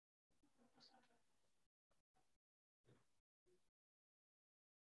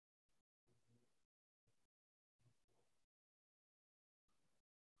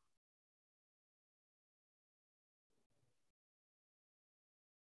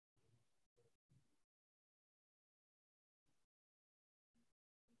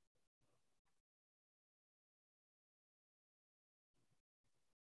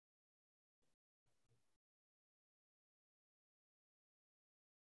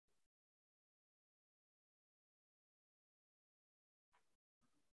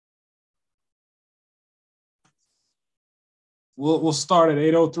We'll start at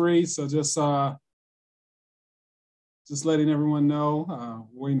 8:03. So just letting everyone know,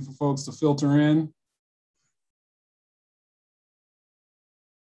 waiting for folks to filter in.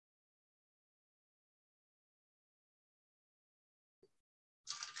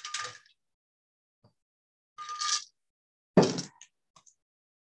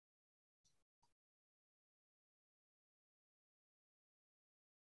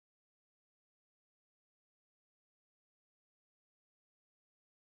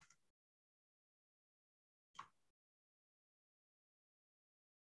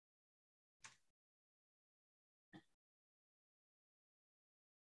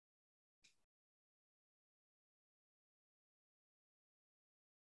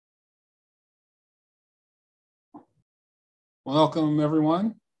 Welcome,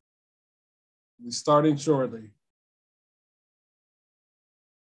 everyone. We'll be starting shortly.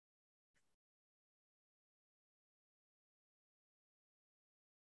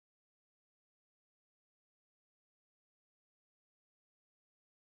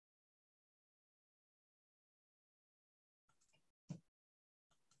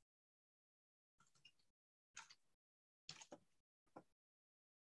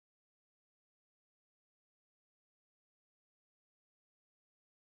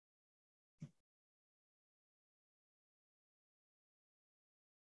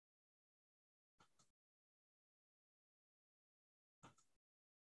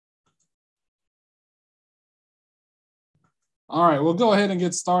 All right, we'll go ahead and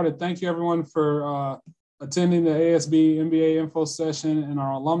get started. Thank you, everyone, for attending the ASB MBA info session and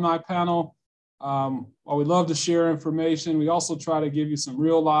our alumni panel. While we love to share information, we also try to give you some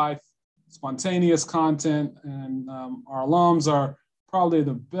real life, spontaneous content, and our alums are probably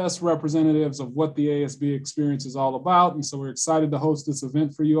the best representatives of what the ASB experience is all about. And so we're excited to host this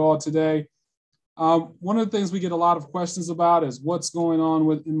event for you all today. One of the things we get a lot of questions about is what's going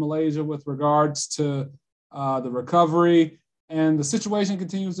on in Malaysia with regards to the recovery. And the situation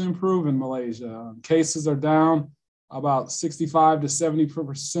continues to improve in Malaysia. Cases are down about 65 to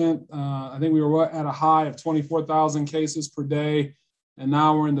 70%. I think we were at a high of 24,000 cases per day, and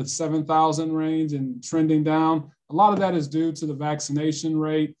now we're in the 7,000 range and trending down. A lot of that is due to the vaccination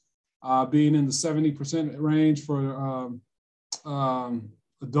rate being in the 70% range for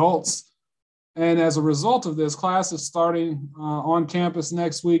adults. And as a result of this, class is starting on campus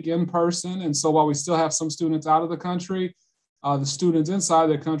next week in person. And so while we still have some students out of the country, the students inside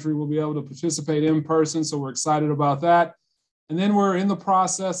the country will be able to participate in person, so we're excited about that. And then we're in the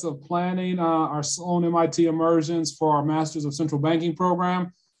process of planning our Sloan MIT immersions for our Masters of Central Banking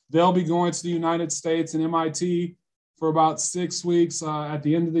program. They'll be going to the United States and MIT for about 6 weeks at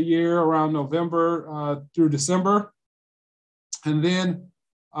the end of the year, around November through December. And then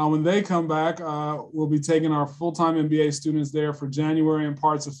when they come back, we'll be taking our full-time MBA students there for January and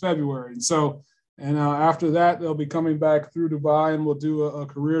parts of February. And after that, they'll be coming back through Dubai, and we'll do a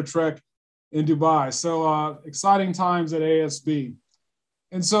career trek in Dubai. So exciting times at ASB.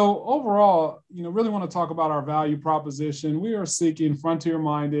 And so overall, really want to talk about our value proposition. We are seeking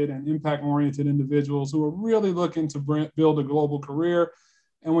frontier-minded and impact-oriented individuals who are really looking to build a global career.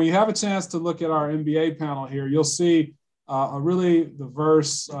 And when you have a chance to look at our MBA panel here, you'll see a really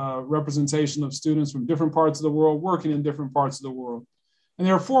diverse representation of students from different parts of the world working in different parts of the world. And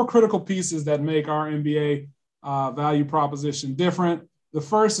there are 4 critical pieces that make our MBA value proposition different. The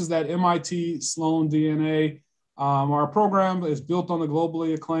first is that MIT Sloan DNA. Our program is built on the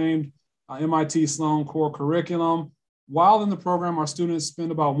globally acclaimed MIT Sloan core curriculum. While in the program, our students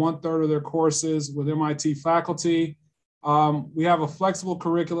spend about 1/3 of their courses with MIT faculty. We have a flexible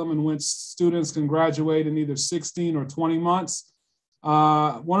curriculum in which students can graduate in either 16 or 20 months.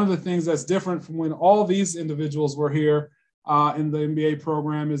 One of the things that's different from when all these individuals were here in the MBA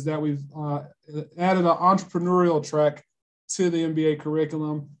program is that we've added an entrepreneurial track to the MBA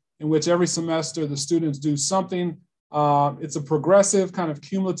curriculum in which every semester the students do something. It's a progressive kind of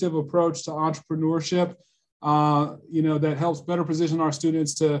cumulative approach to entrepreneurship, that helps better position our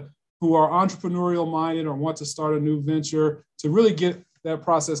students who are entrepreneurial minded or want to start a new venture to really get that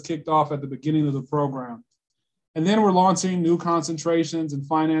process kicked off at the beginning of the program. And then we're launching new concentrations in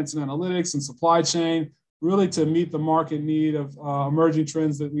finance and analytics and supply chain, really to meet the market need of emerging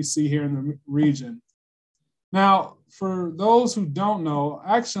trends that we see here in the region. Now, for those who don't know,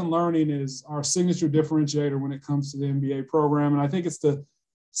 action learning is our signature differentiator when it comes to the MBA program. And I think it's the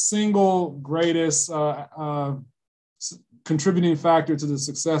single greatest contributing factor to the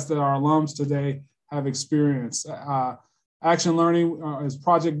success that our alums today have experienced. Action learning is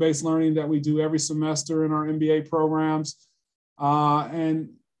project-based learning that we do every semester in our MBA programs. And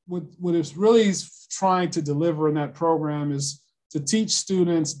what it's really trying to deliver in that program is to teach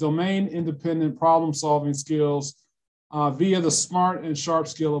students domain-independent problem-solving skills via the SMART and SHARP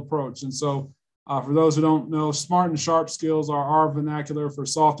skill approach. And so for those who don't know, SMART and SHARP skills are our vernacular for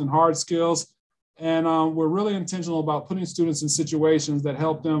soft and hard skills. And we're really intentional about putting students in situations that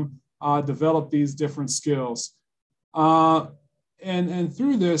help them develop these different skills. And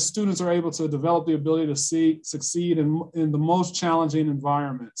through this, students are able to develop the ability to succeed in the most challenging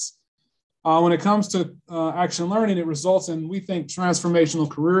environments. When it comes to action learning, it results in, we think, transformational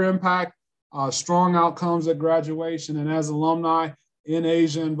career impact, strong outcomes at graduation and as alumni in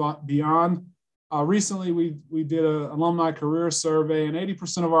Asia and beyond. Recently, we did an alumni career survey, and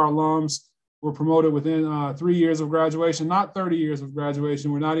 80% of our alums were promoted within 3 years of graduation, not 30 years of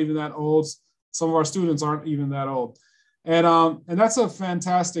graduation. We're not even that old. Some of our students aren't even that old. And that's a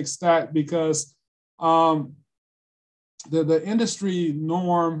fantastic stat because the industry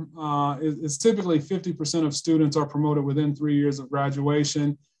norm is typically 50% of students are promoted within 3 years of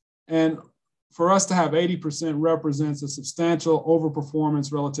graduation. And for us to have 80% represents a substantial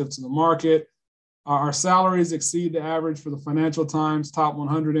overperformance relative to the market. Our salaries exceed the average for the Financial Times top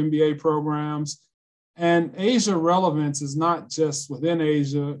 100 MBA programs. And Asia relevance is not just within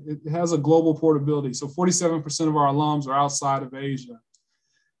Asia, it has a global portability. So 47% of our alums are outside of Asia.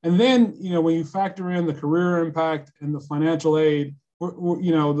 And then, when you factor in the career impact and the financial aid,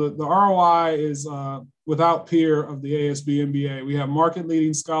 the ROI is without peer of the ASB MBA. We have market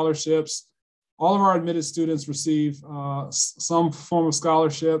leading scholarships. All of our admitted students receive some form of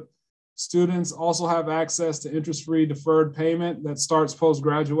scholarship. Students also have access to interest-free deferred payment that starts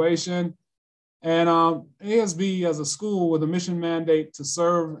post-graduation. And ASB as a school with a mission mandate to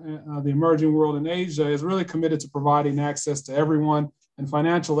serve the emerging world in Asia is really committed to providing access to everyone, and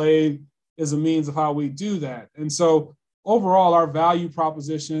financial aid is a means of how we do that. And so overall, our value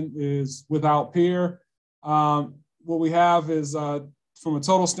proposition is without peer. What we have is, from a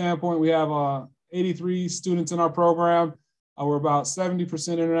total standpoint, we have 83 students in our program. We're about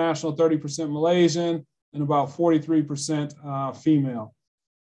 70% international, 30% Malaysian, and about 43% female.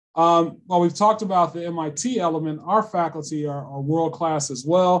 While we've talked about the MIT element, our faculty are world-class as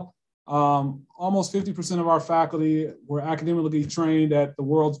well. Almost 50% of our faculty were academically trained at the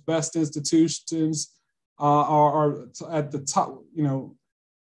world's best institutions, are at the top, 40%,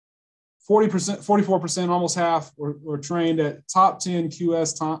 44%, almost half were trained at top 10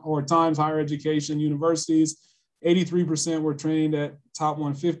 QS or Times higher education universities. 83% were trained at top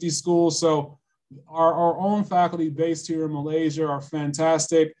 150 schools. So our own faculty based here in Malaysia are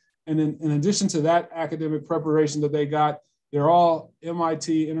fantastic. And in addition to that academic preparation that they got, they're all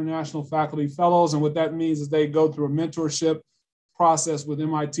MIT International Faculty Fellows. And what that means is they go through a mentorship process with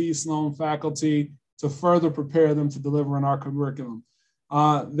MIT Sloan faculty to further prepare them to deliver in our curriculum.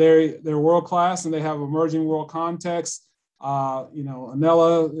 They're world-class and they have emerging world context.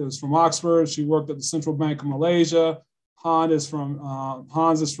 Anela is from Oxford. She worked at the Central Bank of Malaysia. Hans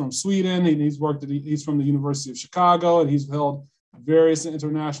is from Sweden. He's from the University of Chicago, and he's held various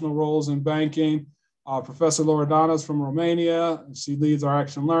international roles in banking. Professor Loredana is from Romania. She leads our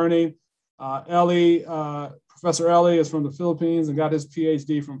action learning. Professor Ellie is from the Philippines and got his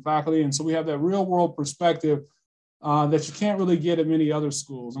PhD from faculty. And so we have that real world perspective that you can't really get at many other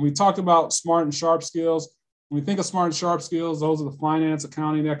schools. And we talked about SMART and SHARP skills. When we think of SMART and SHARP skills, those are the finance,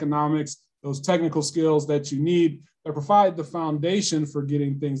 accounting, economics, those technical skills that you need that provide the foundation for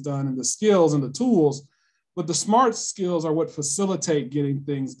getting things done, and the skills and the tools. But the SMART skills are what facilitate getting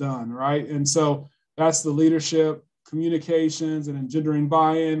things done, right? And so that's the leadership, communications, and engendering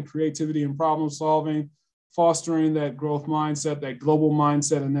buy-in, creativity and problem solving, fostering that growth mindset, that global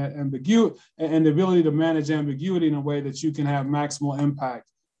mindset, and that ambiguity, and the ability to manage ambiguity in a way that you can have maximal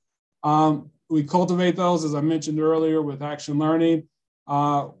impact. We cultivate those, as I mentioned earlier, with action learning.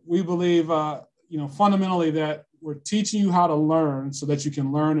 We believe, fundamentally that we're teaching you how to learn so that you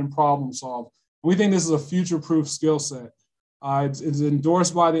can learn and problem solve. We think this is a future-proof skill set. It's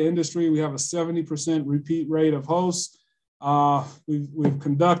endorsed by the industry. We have a 70% repeat rate of hosts. We've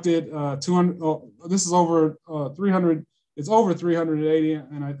conducted 200. This is over 300. It's over 380,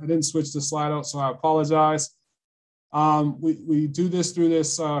 and I didn't switch the slide out, so I apologize. We do this through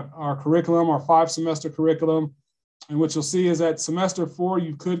our curriculum, our 5-semester curriculum, and what you'll see is that semester 4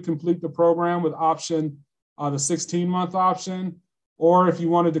 you could complete the program with option the 16-month option. Or if you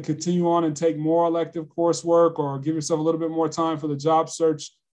wanted to continue on and take more elective coursework or give yourself a little bit more time for the job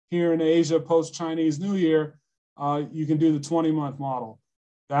search here in Asia post-Chinese New Year, you can do the 20-month model.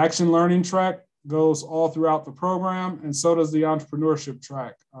 The action learning track goes all throughout the program, and so does the entrepreneurship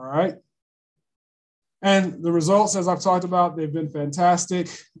track, all right? And the results, as I've talked about, they've been fantastic.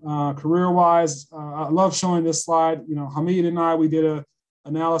 Career-wise, I love showing this slide. You know, Hamid and I, we did a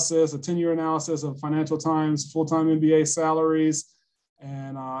 10-year analysis of Financial Times full-time MBA salaries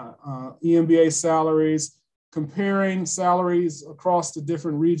and EMBA salaries, comparing salaries across the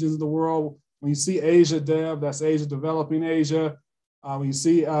different regions of the world. When you see Asia Dev, that's Asia Developing Asia. When you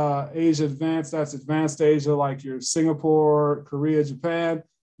see Asia Advanced, that's Advanced Asia, like your Singapore, Korea, Japan,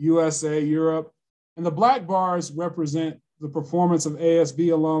 USA, Europe. And the black bars represent the performance of ASB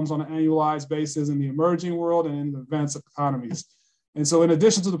alums on an annualized basis in the emerging world and in the advanced economies. And so in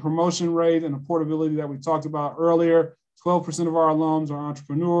addition to the promotion rate and the portability that we talked about earlier, 12% of our alums are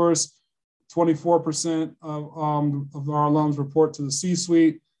entrepreneurs, 24% of our alums report to the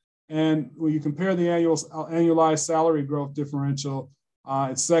C-suite. And when you compare the annualized salary growth differential,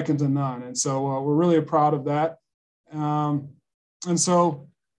 it's second to none. And so we're really proud of that. And so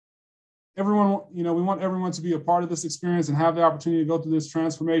everyone, you know, we want everyone to be a part of this experience and have the opportunity to go through this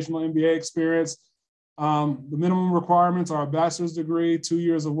transformational MBA experience. The minimum requirements are a bachelor's degree, 2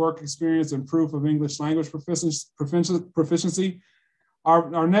 years of work experience, and proof of English language proficiency.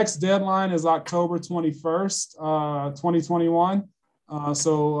 Our next deadline is October 21st, 2021.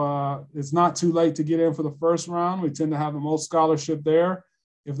 So it's not too late to get in for the first round. We tend to have the most scholarship there.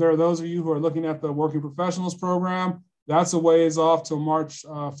 If there are those of you who are looking at the Working Professionals program, that's a ways off till March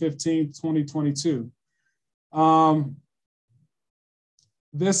 15th, 2022.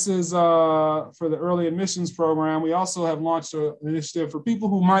 This is for the early admissions program. We also have launched an initiative for people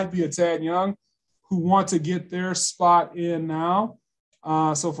who might be a tad young, who want to get their spot in now.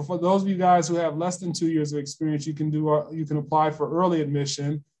 So for those of you guys who have less than 2 years of experience, you can apply for early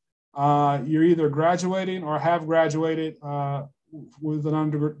admission. You're either graduating or have graduated with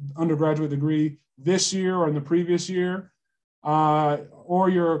an undergraduate degree this year or in the previous year, or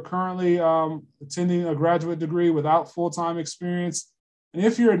you're currently attending a graduate degree without full-time experience. And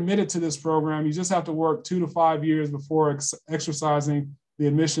if you're admitted to this program, you just have to work 2 to 5 years before exercising the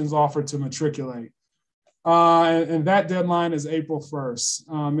admissions offer to matriculate. And that deadline is April 1st.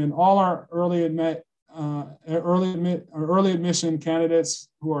 And all our early admission candidates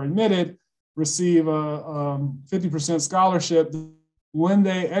who are admitted receive a 50% scholarship. When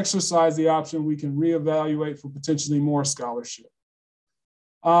they exercise the option, we can reevaluate for potentially more scholarship.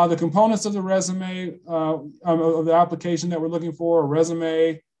 The components of the resume, of the application that we're looking for: a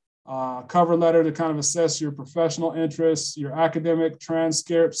resume, cover letter to kind of assess your professional interests, your academic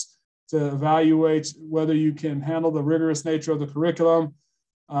transcripts to evaluate whether you can handle the rigorous nature of the curriculum,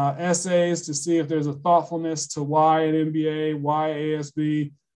 essays to see if there's a thoughtfulness to why an MBA, why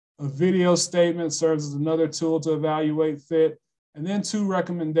ASB. A video statement serves as another tool to evaluate fit, and then 2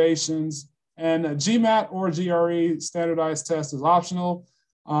 recommendations. And a GMAT or GRE standardized test is optional.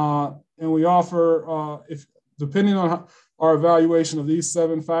 And we offer, depending on our evaluation of these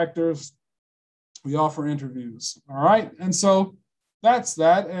 7 factors, we offer interviews. All right. And so that's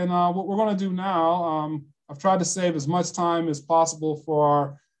that. And what we're going to do now, I've tried to save as much time as possible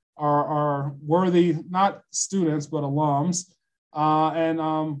for our worthy, not students, but alums.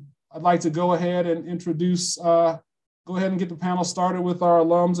 I'd like to go ahead and introduce, go ahead and get the panel started with our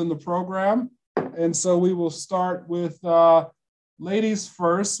alums in the program. And so we will start with ladies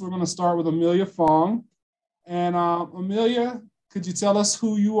first. We're going to start with Amelia Foong. And Amelia, could you tell us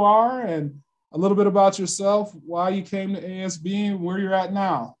who you are and a little bit about yourself, why you came to ASB and where you're at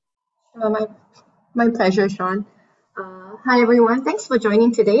now? My pleasure, Sean. Hi, everyone. Thanks for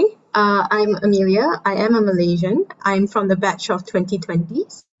joining today. I'm Amelia. I am a Malaysian. I'm from the batch of 2020,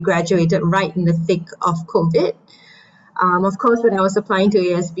 graduated right in the thick of COVID. Of course, when I was applying to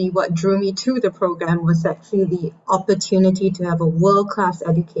ASB, what drew me to the program was actually the opportunity to have a world-class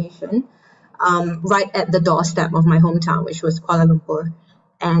education right at the doorstep of my hometown, which was Kuala Lumpur.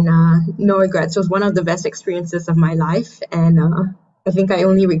 And no regrets. It was one of the best experiences of my life. And I think I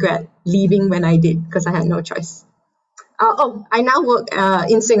only regret leaving when I did because I had no choice. I now work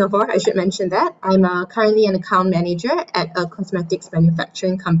in Singapore. I should mention that. I'm currently an account manager at a cosmetics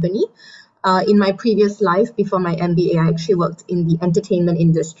manufacturing company. In my previous life, before my MBA, I actually worked in the entertainment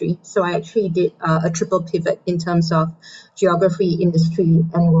industry. So I actually did a triple pivot in terms of geography, industry,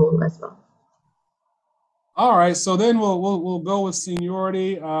 and role as well. All right, so then we'll go with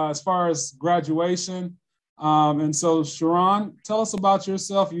seniority as far as graduation. And so Sharan, tell us about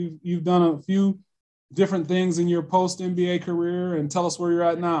yourself. You've done a few different things in your post-MBA career, and tell us where you're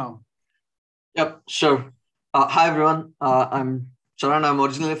at now. Yep, sure. Hi, everyone. I'm Sharan. I'm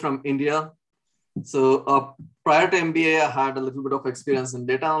originally from India. So prior to MBA, I had a little bit of experience in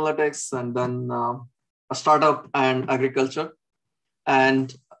data analytics and then a startup and agriculture.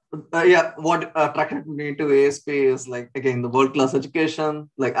 And Yeah, what attracted me to ASB is like, again, the world-class education,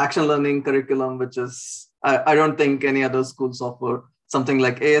 like action learning curriculum, which is, I don't think any other schools offer something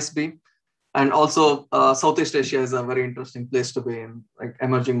like ASB. And also Southeast Asia is a very interesting place to be in, like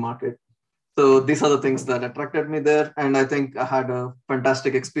emerging market. So these are the things that attracted me there. And I think I had a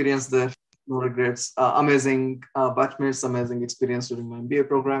fantastic experience there. No regrets. Amazing batchmates, amazing experience during my MBA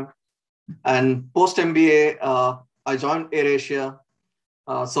program. And post MBA, I joined AirAsia.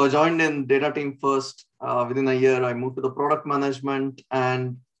 So I joined in data team first. Within a year, I moved to the product management.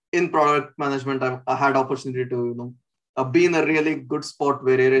 And in product management, I had opportunity to be in a really good spot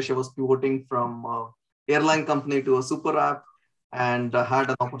where AirAsia was pivoting from airline company to a super app. And I had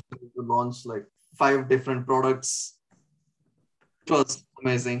an opportunity to launch like 5 different products. It was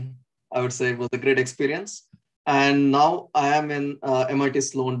amazing. I would say it was a great experience. And now I am in MIT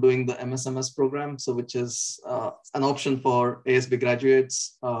Sloan doing the MSMS program, so which is an option for ASB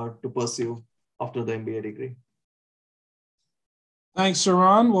graduates to pursue after the MBA degree. Thanks,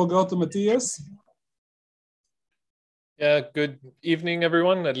 Sharan. We'll go to Mathias. Yeah, good evening,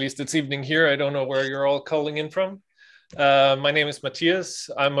 everyone. At least it's evening here. I don't know where you're all calling in from. My name is Mathias.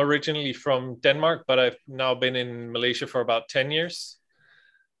 I'm originally from Denmark, but I've now been in Malaysia for about 10 years.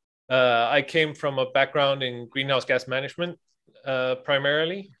 I came from a background in greenhouse gas management,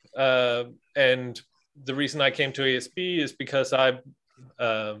 primarily. And the reason I came to ASB is because I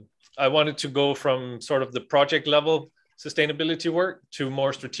wanted to go from sort of the project level sustainability work to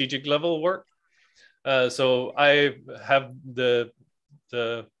more strategic level work. So I have the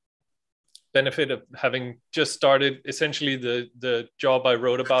benefit of having just started essentially the job I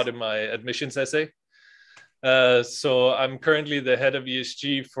wrote about in my admissions essay. So I'm currently the head of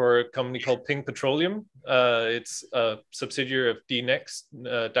ESG for a company called Ping Petroleum. It's a subsidiary of DNext,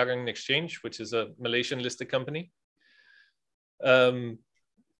 Dagang Exchange, which is a Malaysian listed company.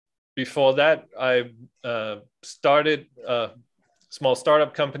 Before that, I started a small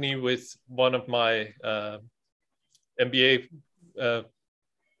startup company with one of my MBA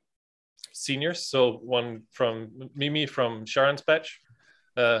seniors, so one from Mimi from Sharan's batch.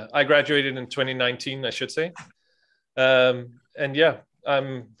 I graduated in 2019, I should say. And yeah,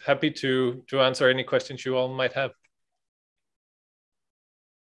 I'm happy to answer any questions you all might have.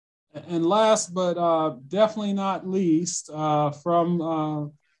 And last, but definitely not least,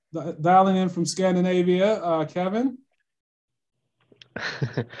 from dialing in from Scandinavia, Kevin.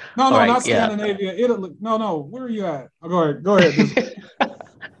 No, right, not Scandinavia, Italy. No, where are you at? Oh, go ahead.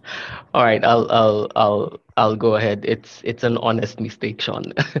 All right, I'll go ahead. It's an honest mistake,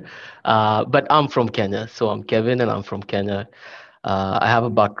 Sean. But I'm from Kenya, so I'm Kevin, and I'm from Kenya. I have a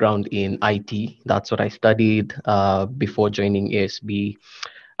background in IT. That's what I studied. Before joining ASB,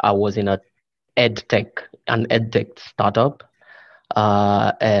 I was in an edtech startup,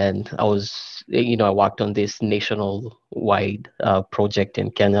 and I was, I worked on this national-wide project in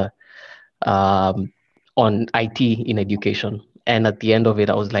Kenya on IT in education. And at the end of it,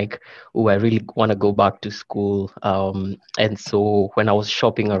 I was like, oh, I really want to go back to school. And so when I was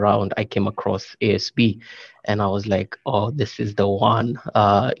shopping around, I came across ASB, and I was like, oh, this is the one.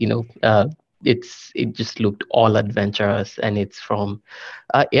 It just looked all adventurous, and it's from,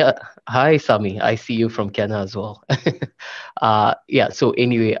 hi, Sami. I see you from Kenya as well. So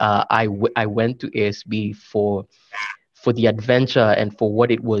anyway, I went to ASB for the adventure and for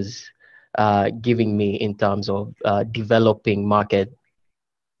what it was giving me in terms of developing market,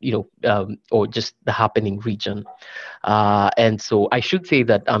 or just the happening region. And so I should say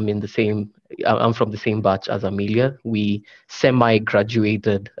that I'm from the same batch as Amelia. We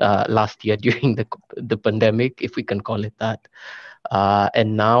semi-graduated last year during the pandemic, if we can call it that.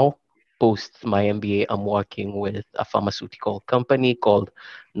 And now, post my MBA, I'm working with a pharmaceutical company called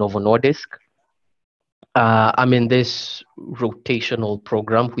Novo Nordisk. I'm in this rotational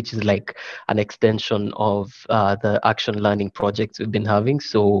program, which is like an extension of the action learning projects we've been having.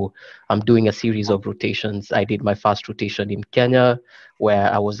 So I'm doing a series of rotations. I did my first rotation in Kenya,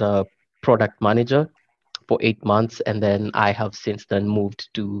 where I was a product manager for 8 months. And then I have since then moved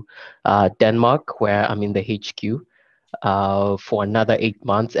to Denmark, where I'm in the HQ for another 8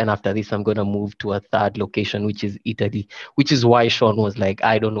 months. And after this, I'm going to move to a third location, which is Italy, which is why Sean was like,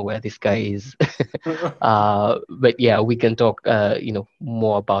 I don't know where this guy is. But yeah, we can talk,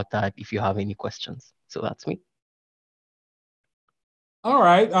 more about that if you have any questions. So that's me. All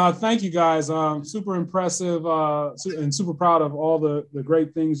right. Thank you, guys. Super impressive and super proud of all the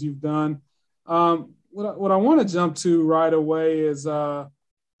great things you've done. What I want to jump to right away is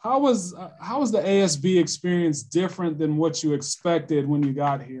how was the ASB experience different than what you expected when you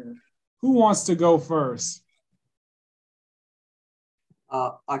got here? Who wants to go first?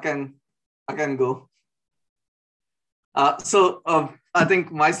 I can go. I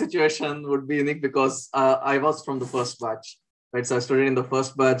think my situation would be unique because I was from the first batch, right? So I studied in the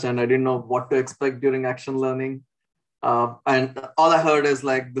first batch and I didn't know what to expect during action learning. And all I heard is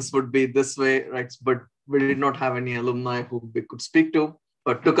like, this would be this way, right? But we did not have any alumni who we could speak to,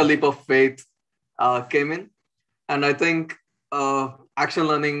 but took a leap of faith, came in. And I think action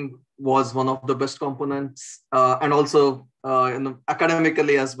learning was one of the best components. And also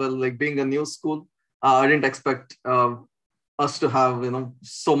academically as well, like being a new school, I didn't expect us to have,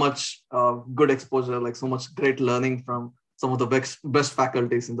 so much good exposure, like so much great learning from some of the best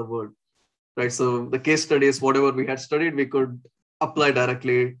faculties in the world, right? So the case studies, whatever we had studied, we could apply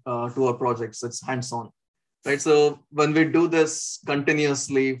directly to our projects. It's hands-on, right? So when we do this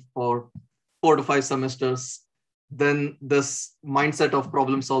continuously for 4 to 5 semesters, then this mindset of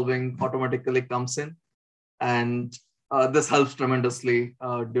problem solving automatically comes in. And this helps tremendously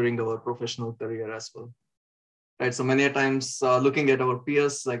during our professional career as well. Right. So many times looking at our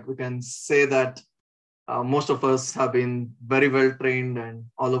peers, like we can say that most of us have been very well trained, and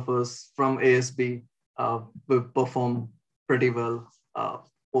all of us from ASB will perform pretty well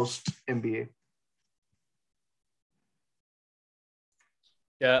post MBA.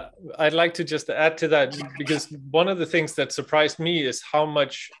 Yeah, I'd like to just add to that, because one of the things that surprised me is how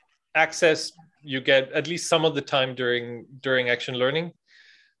much access you get, at least some of the time during action learning.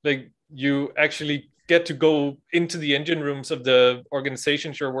 Like you actually get to go into the engine rooms of the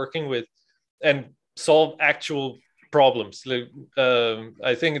organizations you're working with and solve actual problems. Like,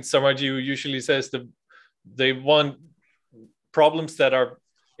 I think it's Samarji who usually says that they want problems that are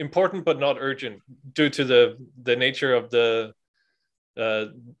important but not urgent due to the nature of the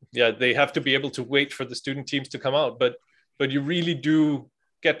they have to be able to wait for the student teams to come out, but you really do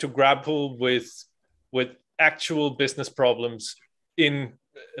get to grapple with actual business problems in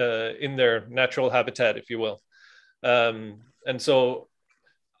their natural habitat, if you will. And so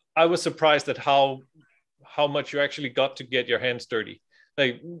I was surprised at how much you actually got to get your hands dirty.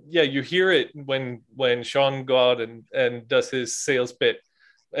 Like, yeah, you hear it when Sean go out and does his sales bit,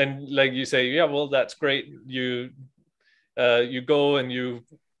 and like you say, yeah, well, that's great. You go and you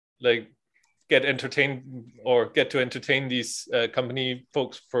like get entertained or get to entertain these company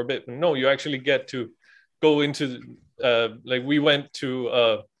folks for a bit. No, you actually get to go into like we went to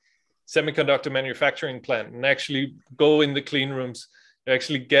a semiconductor manufacturing plant and actually go in the clean rooms. You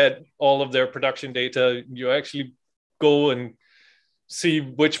actually get all of their production data. You actually go and see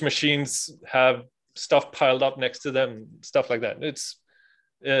which machines have stuff piled up next to them, stuff like that. It's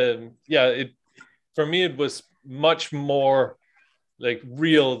for me, it was much more like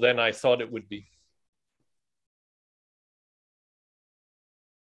real than I thought it would be.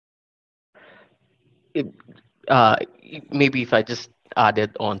 Maybe if I just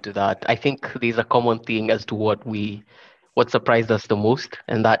added on to that, I think there's a common thing as to what surprised us the most,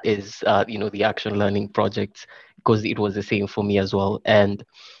 and that is the action learning projects, because it was the same for me as well. And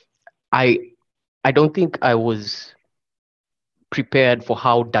I don't think I was prepared for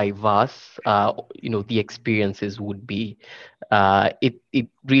how diverse the experiences would be. It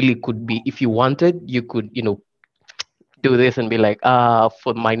really could be, if you wanted, you could do this and be like,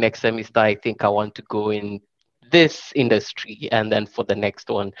 for my next semester, I think I want to go in this industry, and then for the next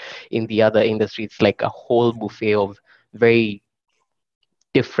one in the other industry. It's like a whole buffet of very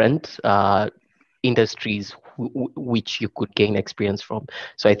different industries which you could gain experience from.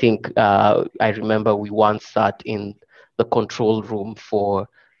 So I think I remember we once sat in the control room for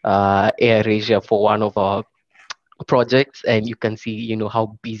AirAsia for one of our projects, and you can see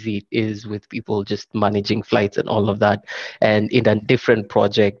how busy it is with people just managing flights and all of that. And in a different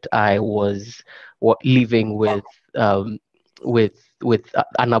project, I was living with an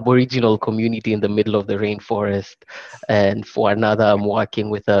Aboriginal community in the middle of the rainforest, and for another, I'm working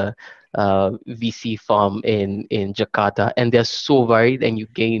with a VC farm in Jakarta, and they're so varied, and you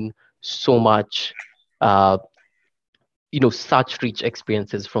gain so much such rich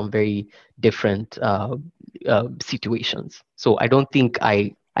experiences from very different situations. So I don't think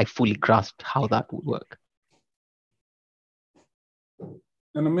I fully grasped how that would work.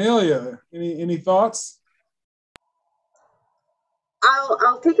 And Amelia, any thoughts?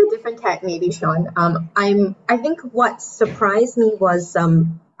 I'll take a different tack, maybe, Sean. I think what surprised me was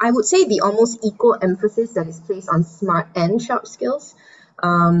I would say the almost equal emphasis that is placed on smart and sharp skills.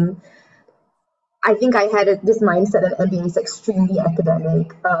 I think I had this mindset that MBA is extremely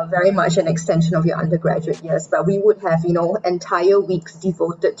academic, very much an extension of your undergraduate years, but we would have, entire weeks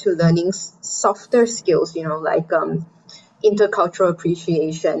devoted to learning softer skills, like intercultural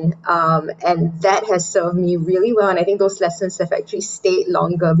appreciation. And that has served me really well. And I think those lessons have actually stayed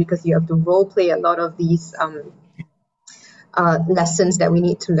longer because you have to role play a lot of these lessons that we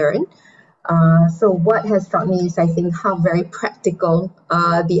need to learn. So what has struck me is, I think, how very practical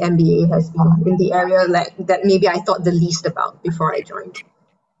the MBA has been in the area that maybe I thought the least about before I joined.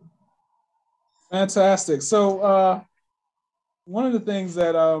 Fantastic. So one of the things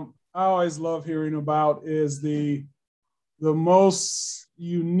that I always love hearing about is the most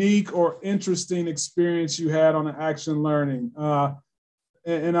unique or interesting experience you had on an action learning.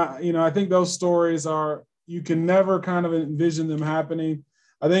 And I think those stories you can never kind of envision them happening.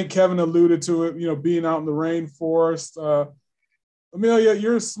 I think Kevin alluded to it, being out in the rainforest. Amelia,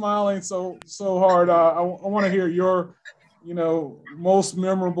 you're smiling so hard. I want to hear your, most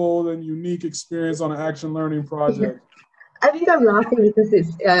memorable and unique experience on an action learning project. I think I'm laughing because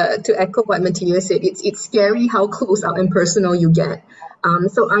it's to echo what Mathias said. It's scary how close up and personal you get.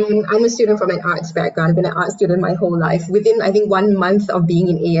 So I'm a student from an arts background. I've been an art student my whole life. Within, I think, 1 month of being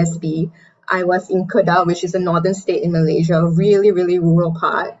in ASB, I was in Gitau, which is a northern state in Malaysia, a really, really rural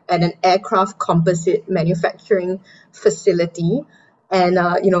part, at an aircraft composite manufacturing facility. And,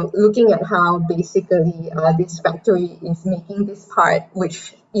 looking at how basically this factory is making this part,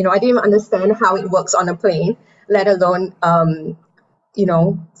 which, I didn't even understand how it works on a plane, let alone,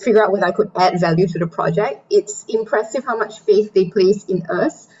 figure out whether I could add value to the project. It's impressive how much faith they place in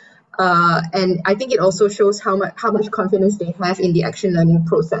us. And I think it also shows how much confidence they have in the action learning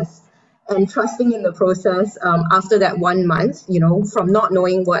process. And trusting in the process after that 1 month, from not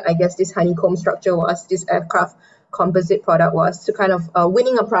knowing what I guess this honeycomb structure was, this aircraft composite product was, to kind of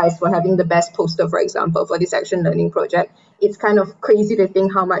winning a prize for having the best poster, for example, for this action learning project. It's kind of crazy to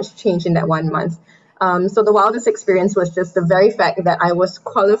think how much changed in that 1 month. So the wildest experience was just the very fact that I was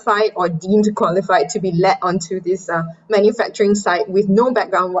qualified or deemed qualified to be led onto this manufacturing site with no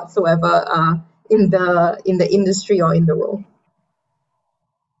background whatsoever in the industry or in the role.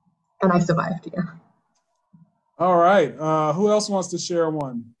 And I survived, yeah. All right. Who else wants to share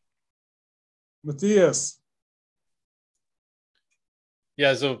one? Mathias.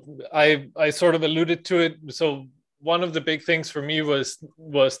 Yeah, so I sort of alluded to it. So one of the big things for me was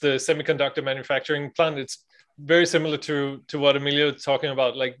the semiconductor manufacturing plant. It's very similar to what Amelia was talking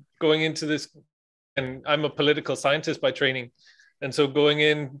about, like going into this, and I'm a political scientist by training. And so going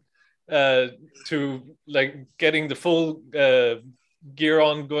in to like getting the full gear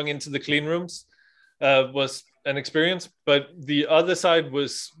on, going into the clean rooms was an experience. But the other side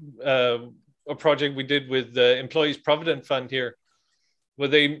was a project we did with the Employees Provident Fund here, where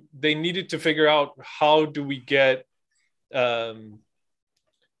they needed to figure out how do we get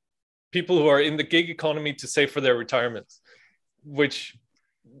people who are in the gig economy to save for their retirements, which,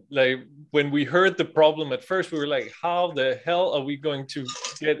 like, when we heard the problem at first, we were like, how the hell are we going to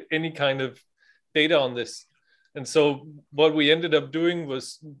get any kind of data on this? And so what we ended up doing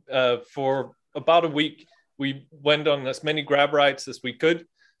was for about a week, we went on as many grab rides as we could,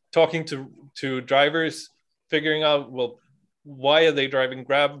 talking to drivers, figuring out, well, why are they driving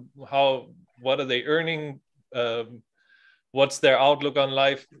Grab? What are they earning? What's their outlook on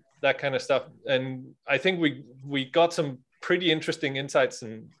life? That kind of stuff. And I think we got some pretty interesting insights.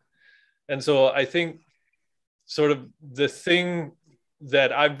 And so I think sort of the thing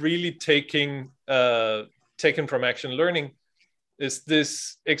that I've really taken from action learning is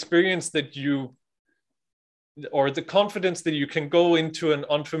this experience that or the confidence that you can go into an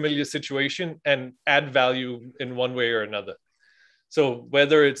unfamiliar situation and add value in one way or another. So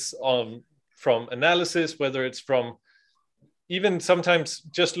whether it's from analysis, whether it's from even sometimes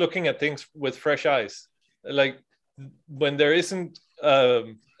just looking at things with fresh eyes, like when there isn't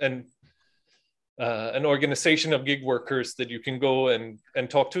an organization of gig workers that you can go and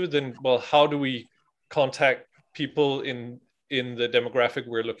talk to, then, well, how do we contact people in the demographic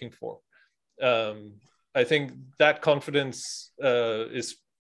we're looking for? I think that confidence is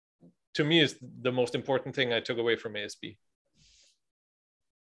the most important thing I took away from ASB.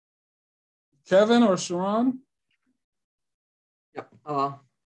 Kevin or Sharan? Yep. So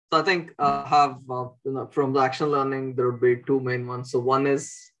I think I have, from the action learning, there would be two main ones. So one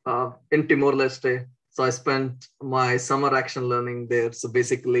is in Timor-Leste. So I spent my summer action learning there. So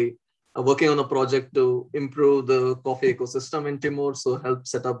basically working on a project to improve the coffee ecosystem in Timor. So help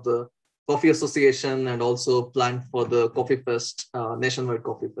set up the Coffee Association and also plan for the Coffee Fest, nationwide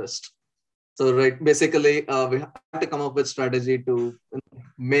Coffee Fest. So basically we have to come up with strategy to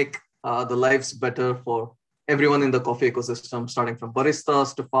make the lives better for everyone in the coffee ecosystem, starting from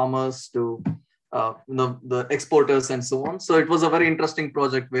baristas to farmers to the exporters and so on. So it was a very interesting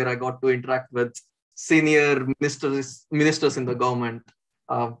project where I got to interact with senior ministers in the government,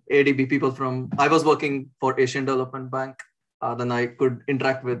 ADB people I was working for Asian Development Bank. Then I could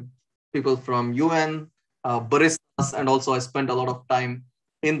interact with people from UN, baristas, and also I spent a lot of time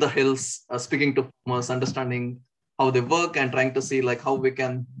in the hills speaking to farmers, understanding how they work and trying to see like how we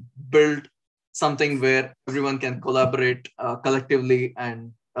can build something where everyone can collaborate collectively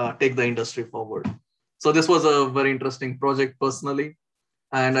and take the industry forward. So this was a very interesting project personally.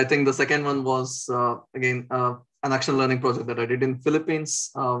 And I think the second one was, again, an action learning project that I did in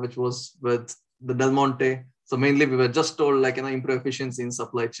Philippines, which was with the Del Monte. So mainly we were just told like, improve efficiency in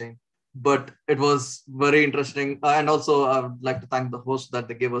supply chain. But it was very interesting. And also I would like to thank the host that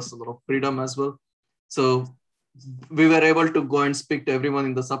they gave us a lot of freedom as well. So we were able to go and speak to everyone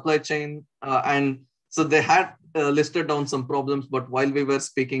in the supply chain. And so they had listed down some problems, but while we were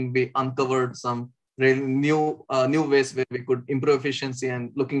speaking, we uncovered some really new ways where we could improve efficiency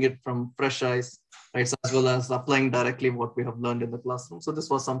and looking at it from fresh eyes, right? So as well as applying directly what we have learned in the classroom. So this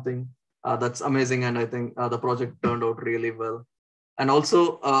was something that's amazing. And I think the project turned out really well. And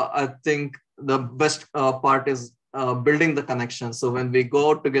also, I think the best part is building the connection. So when we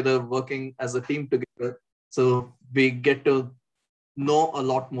go out together, working as a team together, so we get to know a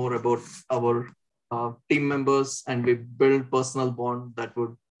lot more about our team members, and we build personal bond that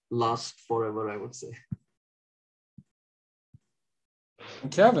would last forever, I would say.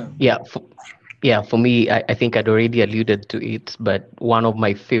 Kevin. Yeah, for me, I think I'd already alluded to it, but one of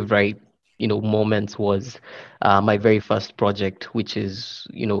my favorite, moments was my very first project, which is,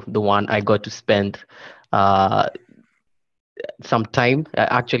 the one I got to spend some time,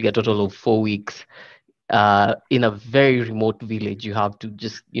 actually a total of 4 weeks, in a very remote village. You have to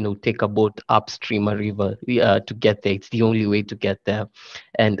just, take a boat upstream a river to get there. It's the only way to get there.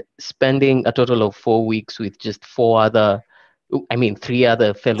 And spending a total of 4 weeks with just 3 other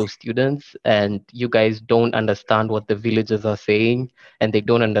fellow students, and you guys don't understand what the villagers are saying, and they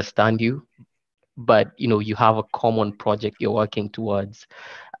don't understand you, but you have a common project you're working towards,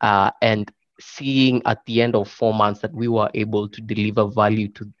 and seeing at the end of 4 months that we were able to deliver value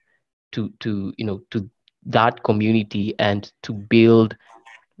to that community and to build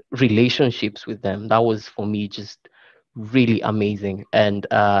relationships with them, that was for me just really amazing. And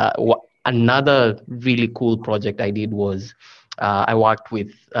another really cool project I did was I worked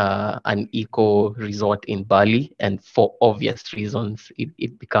with an eco resort in Bali, and for obvious reasons,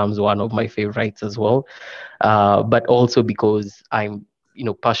 it becomes one of my favorites as well. But also because I'm,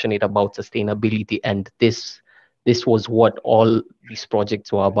 passionate about sustainability, and this was what all these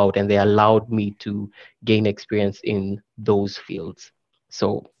projects were about, and they allowed me to gain experience in those fields.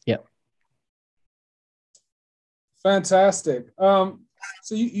 So, yeah. Fantastic. So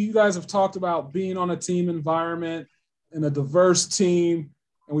you guys have talked about being on a team environment and a diverse team,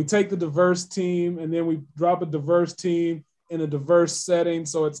 and we take the diverse team and then we drop a diverse team in a diverse setting.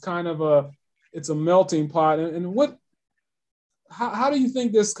 So it's kind of it's a melting pot. And how do you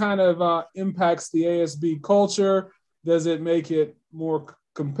think this kind of impacts the ASB culture? Does it make it more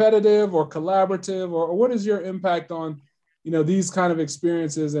competitive or collaborative, or what is your impact on, these kind of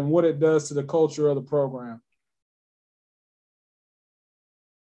experiences and what it does to the culture of the program?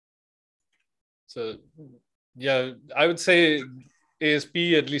 So, yeah, I would say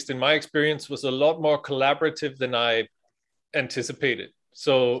ASB, at least in my experience, was a lot more collaborative than I anticipated.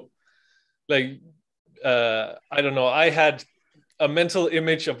 So, I don't know, I had a mental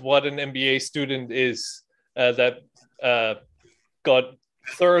image of what an MBA student is that got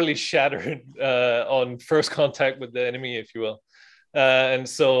thoroughly shattered on first contact with the enemy, if you will. And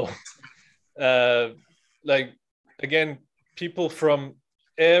so, again, people from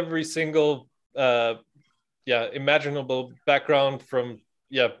every single imaginable background from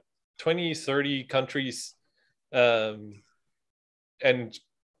 20, 30 countries, and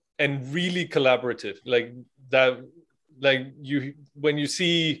really collaborative, like that. Like when you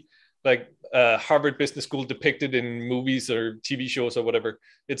see Harvard Business School depicted in movies or TV shows or whatever,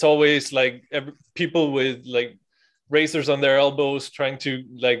 it's always like people with like razors on their elbows trying to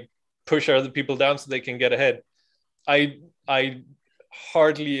like push other people down so they can get ahead. I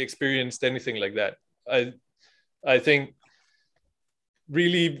hardly experienced anything like that. I think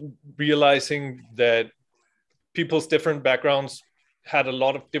really realizing that people's different backgrounds had a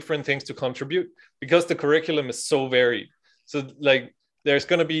lot of different things to contribute, because the curriculum is so varied. So like there's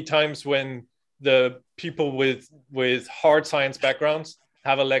going to be times when the people with hard science backgrounds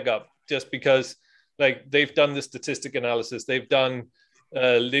have a leg up just because like they've done the statistic analysis, they've done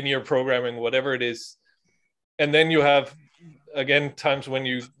linear programming, whatever it is. And then you have, again, times when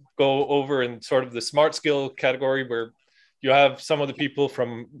you go over in sort of the smart skill category where you have some of the people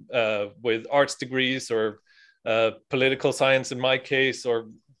from with arts degrees or political science in my case, or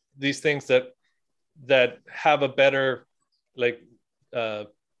these things that have a better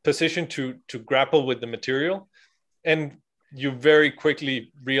position to grapple with the material, and you very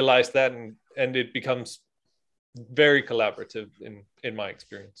quickly realize that, and it becomes very collaborative in my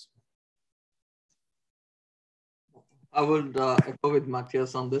experience. I would echo with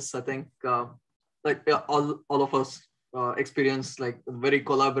Mathias on this. I think all of us experience like a very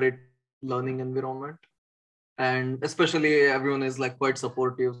collaborative learning environment, and especially everyone is like quite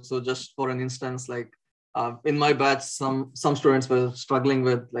supportive. So just for an instance, like in my batch, some students were struggling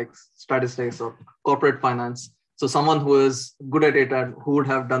with like statistics or corporate finance. So someone who is good at it and who would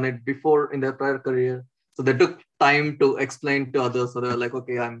have done it before in their prior career, so they took time to explain to others. So they're like,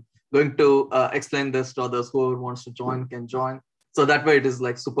 okay, I'm going to explain this to others. Whoever wants to join can join. So that way it is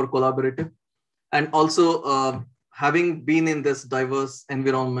like super collaborative. And also having been in this diverse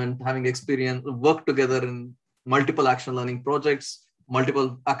environment, having experience, worked together in multiple action learning projects,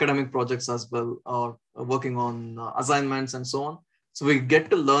 multiple academic projects as well, or working on assignments and so on. So we get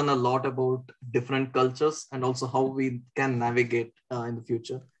to learn a lot about different cultures and also how we can navigate in the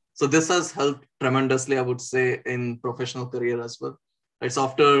future. So this has helped tremendously, I would say, in professional career as well. It's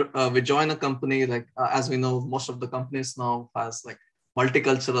after we join a company, like as we know, most of the companies now has like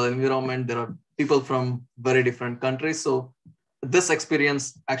multicultural environment. There are people from very different countries. So this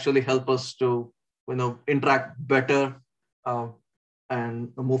experience actually helps us to, interact better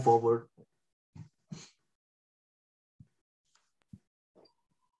and move forward.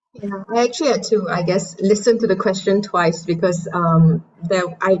 Yeah, I actually had to, I guess, listen to the question twice because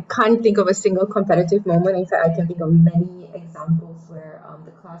I can't think of a single competitive moment. In fact, I can think of many examples where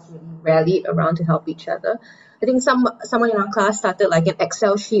the class really rallied around to help each other. I think someone in our class started like an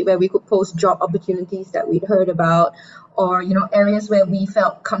Excel sheet where we could post job opportunities that we'd heard about, or areas where we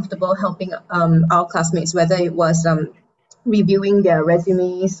felt comfortable helping our classmates, whether it was reviewing their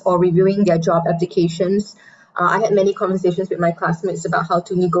resumes or reviewing their job applications. I had many conversations with my classmates about how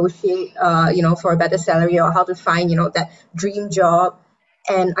to negotiate, for a better salary, or how to find, that dream job.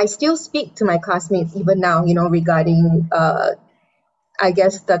 And I still speak to my classmates even now, regarding, I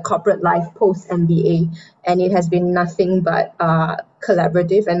guess, the corporate life post MBA. And it has been nothing but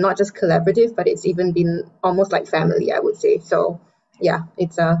collaborative, and not just collaborative, but it's even been almost like family, I would say. So yeah,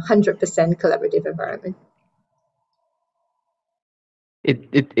 it's 100% collaborative environment.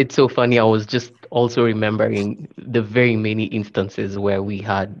 It's so funny. I was just also remembering the very many instances where we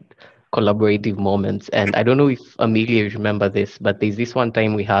had collaborative moments. And I don't know if Amelia remember this, but there's this one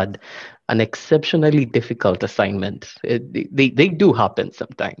time we had an exceptionally difficult assignment. They do happen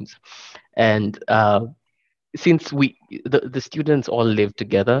sometimes. And since the students all live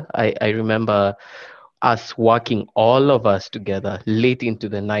together, I remember us working, all of us together late into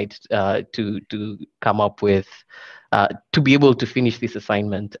the night to come up with to be able to finish this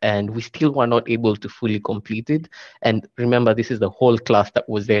assignment, and we still were not able to fully complete it. And remember, this is the whole class that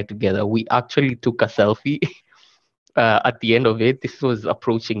was there together. We actually took a selfie at the end of it. This was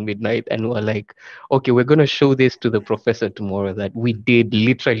approaching midnight, and we're like, okay, we're going to show this to the professor tomorrow that we did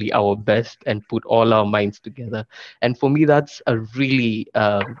literally our best and put all our minds together. And for me, that's a really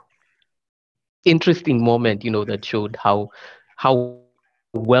interesting moment, that showed how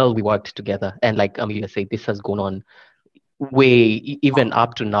well we worked together. And like Amelia said, this has gone on even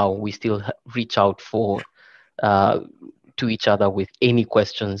up to now. We still reach out to each other with any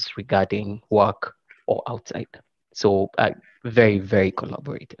questions regarding work or outside. So very, very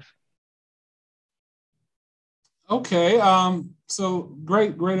collaborative. Okay, so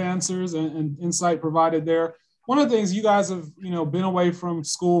great answers and insight provided there. One of the things, you guys have been away from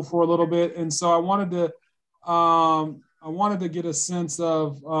school for a little bit, and so I wanted to get a sense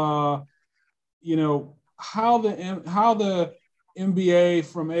of how the MBA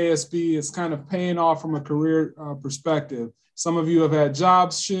from ASB is kind of paying off from a career perspective. Some of you have had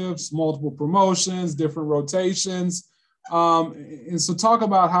job shifts, multiple promotions, different rotations. And so talk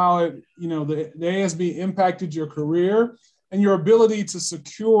about how the ASB impacted your career and your ability to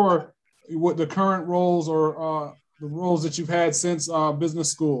secure what the current roles or the roles that you've had since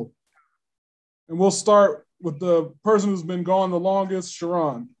business school. And we'll start with the person who's been gone the longest,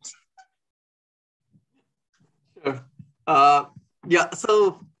 Sharan. Sure. Yeah,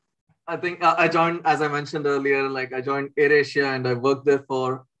 so I think I joined, as I mentioned earlier, like I joined AirAsia and I worked there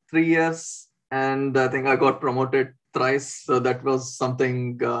for 3 years, and I think I got promoted thrice. So that was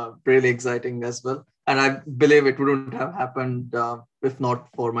something really exciting as well. And I believe it wouldn't have happened if not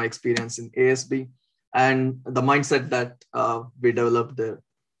for my experience in ASB and the mindset that we developed there.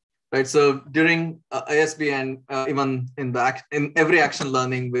 right? So during ASB and even in every action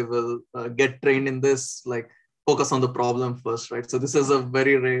learning, we will get trained in this, like focus on the problem first, right? So this is a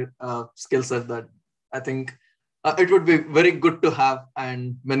very rare skill set that I think it would be very good to have,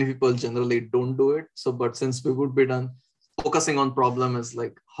 and many people generally don't do it. So, but since we would be done, focusing on problem is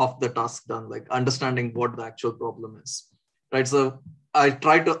like half the task done, like understanding what the actual problem is, right? So I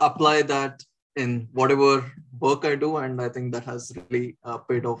try to apply that in whatever work I do, and I think that has really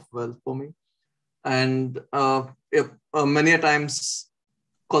paid off well for me. And many a times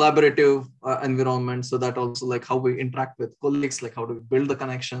collaborative environment, so that also like how we interact with colleagues, like how do we build the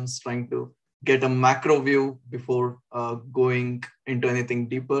connections, trying to get a macro view before going into anything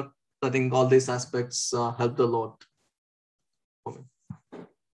deeper. So I think all these aspects helped a lot for me.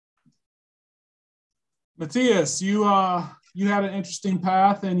 Mathias, you had an interesting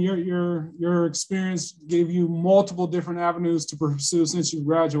path, and your experience gave you multiple different avenues to pursue since you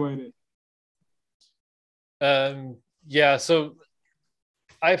graduated. Yeah, so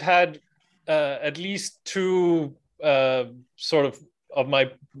I've had at least two sort of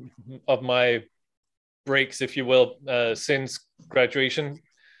my breaks, if you will, since graduation,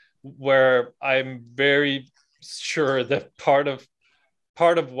 where I'm very sure that part of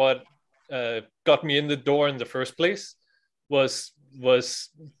what got me in the door in the first place was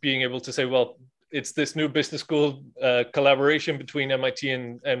being able to say, well, it's this new business school collaboration between MIT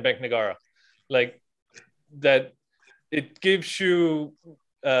and Bank Negara, like that. It gives you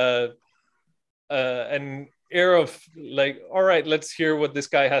an air of like, all right, let's hear what this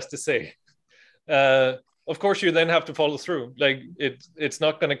guy has to say. Of course, you then have to follow through. Like it's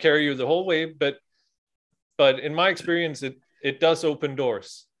not going to carry you the whole way, but in my experience, it does open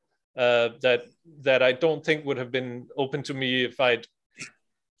doors that I don't think would have been open to me if I'd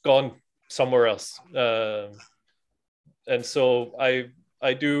gone somewhere else. And so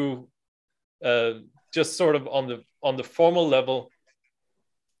I do just sort of on the formal level,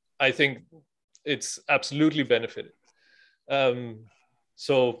 I think it's absolutely benefited.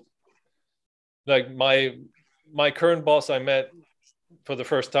 So like my current boss I met for the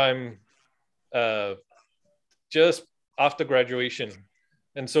first time just after graduation.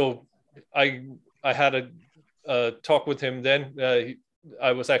 And so I had a talk with him then.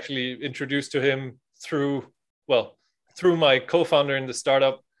 I was actually introduced to him through my co-founder in the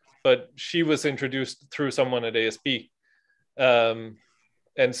startup, but she was introduced through someone at ASB.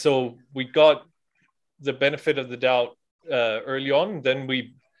 And so we got the benefit of the doubt early on. Then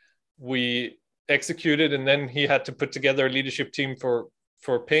we executed, and then he had to put together a leadership team for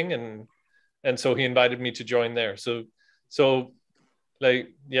Ping, and so he invited me to join there. So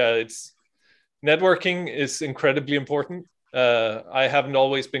like, yeah, it's networking is incredibly important. I haven't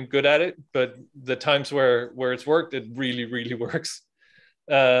always been good at it, but the times where it's worked, it really, really works.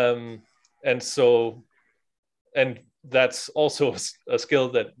 And that's also a skill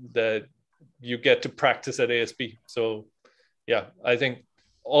that you get to practice at ASB. So yeah, I think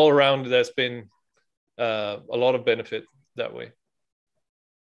all around there's been a lot of benefit that way.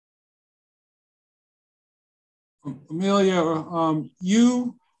 Amelia,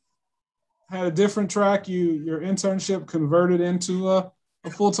 you had a different track. Your internship converted into a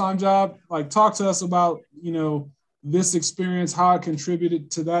full-time job. Like, talk to us about, this experience, how it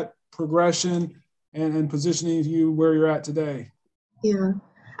contributed to that progression and positioning you where you're at today. Yeah,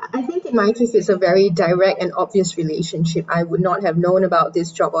 I think in my case, it's a very direct and obvious relationship. I would not have known about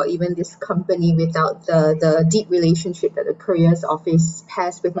this job or even this company without the deep relationship that the careers office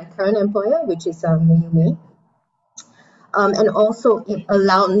has with my current employer, which is May. And also it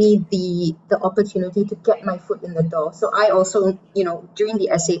allowed me the opportunity to get my foot in the door. So I also, during the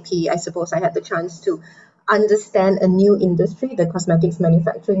SAP, I suppose I had the chance to understand a new industry, the cosmetics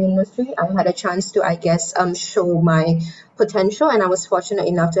manufacturing industry. I had a chance to, show my potential, and I was fortunate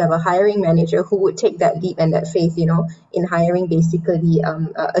enough to have a hiring manager who would take that leap and that faith, in hiring basically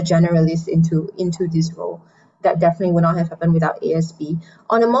a generalist into this role. That definitely would not have happened without ASB.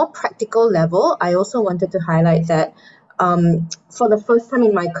 On a more practical level, I also wanted to highlight that for the first time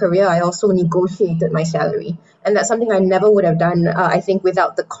in my career, I also negotiated my salary. And that's something I never would have done, I think,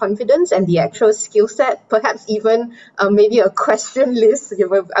 without the confidence and the actual skill set, perhaps even maybe a question list.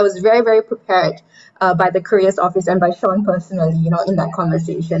 I was very, very prepared by the careers office and by Sean personally, in that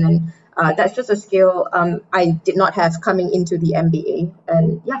conversation. And that's just a skill I did not have coming into the MBA.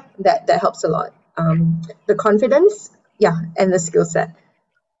 And yeah, that helps a lot. The confidence, and the skill set,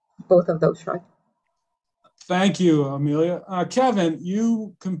 both of those, Sean. Thank you, Amelia. Kevin,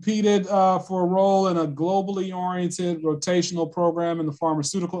 you competed for a role in a globally oriented rotational program in the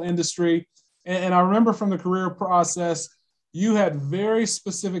pharmaceutical industry. And I remember from the career process, you had very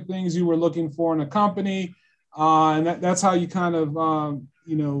specific things you were looking for in a company, and that's how you kind of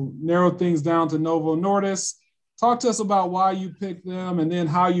narrowed things down to Novo Nordisk. Talk to us about why you picked them, and then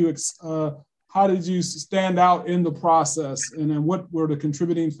how did you stand out in the process, and then what were the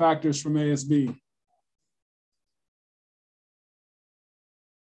contributing factors from ASB?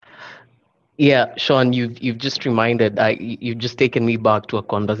 Yeah, Sean, you've just reminded, you've just taken me back to a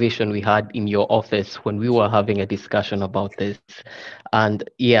conversation we had in your office when we were having a discussion about this. And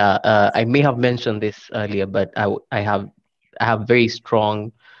yeah, I may have mentioned this earlier, but I have very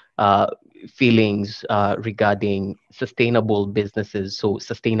strong feelings regarding sustainable businesses, so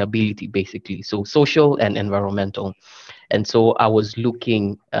sustainability basically, so social and environmental. And so I was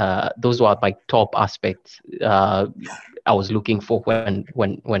looking, those were my top aspects I was looking for when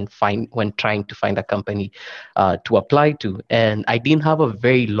trying to find a company to apply to. And I didn't have a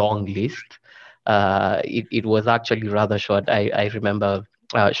very long list. It was actually rather short. I remember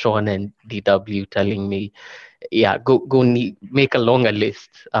Sean and DW telling me, yeah, make a longer list,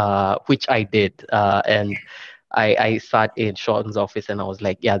 which I did. And I sat in Sean's office and I was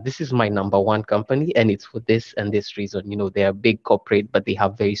like, yeah, this is my number one company, and it's for this and this reason. They're a big corporate, but they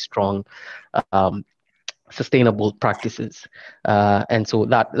have very strong sustainable practices, and so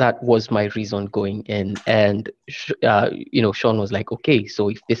that was my reason going in. And Sean was like, okay, so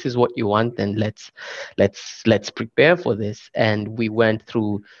if this is what you want, then let's prepare for this. And we went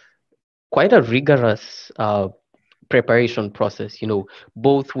through quite a rigorous preparation process,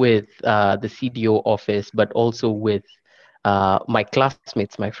 both with the CDO office, but also with my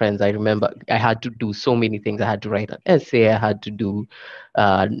classmates, my friends. I remember I had to do so many things. I had to write an essay. I had to do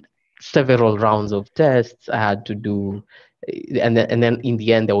several rounds of tests. I had to do, and then in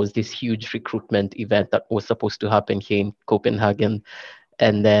the end, there was this huge recruitment event that was supposed to happen here in Copenhagen.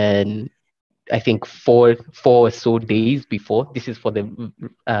 And then I think four or so days before, this is for the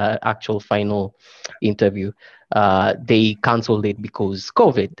actual final interview, they canceled it because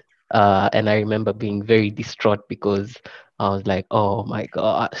COVID. And I remember being very distraught because I was like, oh my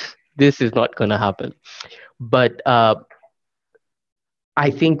gosh, this is not going to happen. But I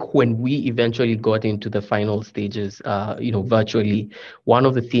think when we eventually got into the final stages, virtually, one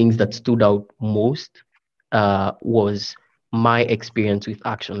of the things that stood out most was my experience with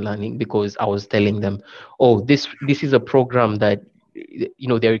action learning, because I was telling them, oh, this is a program that,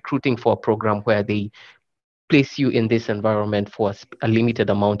 they're recruiting for a program where they place you in this environment for a limited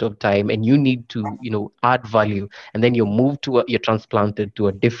amount of time, and you need to add value, and then you're transplanted to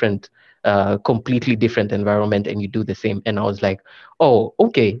a different completely different environment, and you do the same. And I was like, oh,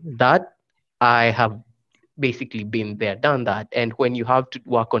 okay, that I have basically been there, done that. And when you have to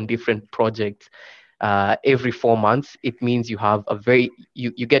work on different projects every 4 months, it means you have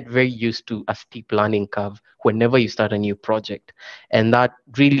you get very used to a steep learning curve whenever you start a new project. And that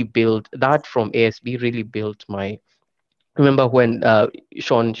from ASB really built my, remember when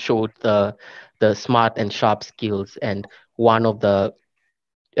Sean showed the smart and sharp skills, and one of the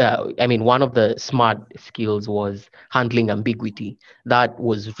one of the smart skills was handling ambiguity. That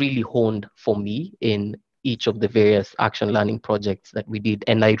was really honed for me in each of the various action learning projects that we did.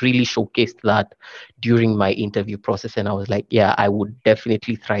 And I really showcased that during my interview process. And I was like, yeah, I would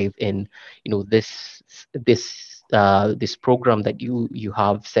definitely thrive in, this program that you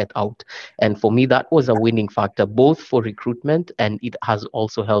have set out. And for me, that was a winning factor, both for recruitment, and it has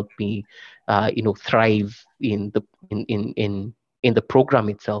also helped me, thrive in the program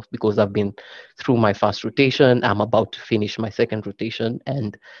itself, because I've been through my first rotation. I'm about to finish my second rotation,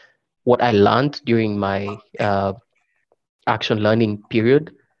 and what I learned during my action learning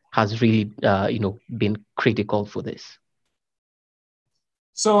period has really, been critical for this.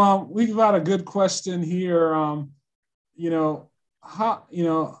 So we've got a good question here. Ham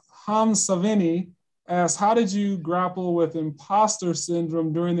Savini asks, how did you grapple with imposter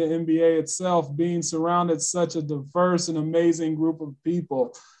syndrome during the MBA itself, being surrounded such a diverse and amazing group of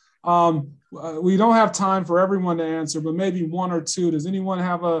people? We don't have time for everyone to answer, but maybe one or two. Does anyone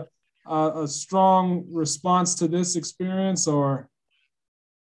have a strong response to this experience? Or,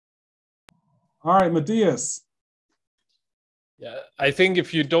 all right, Mathias. Yeah, I think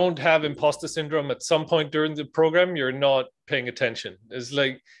if you don't have imposter syndrome at some point during the program, you're not paying attention. It's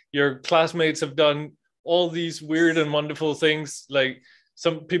like your classmates have done all these weird and wonderful things. Like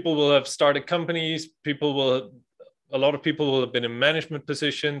some people will have started companies, a lot of people will have been in management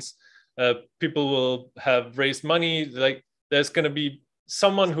positions, people will have raised money. Like there's going to be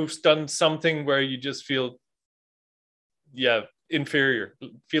someone who's done something where you just feel, inferior,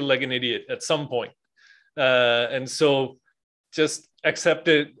 feel like an idiot at some point. And so just accept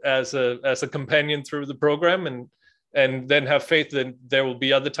it as a companion through the program, and and then have faith that there will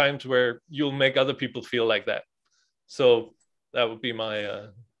be other times where you'll make other people feel like that. So that would be my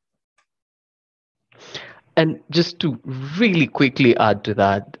And just to really quickly add to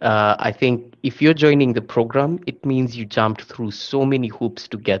that, I think if you're joining the program, it means you jumped through so many hoops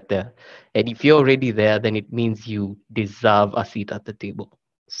to get there. And if you're already there, then it means you deserve a seat at the table.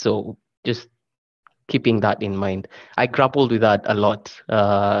 So just keeping that in mind. I grappled with that a lot.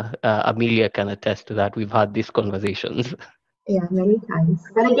 Amelia can attest to that. We've had these conversations. Yeah, many times.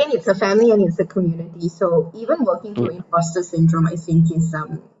 But again, it's a family and it's a community. So even working through imposter syndrome, I think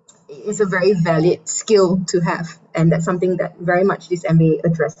is a very valid skill to have, and that's something that very much this MBA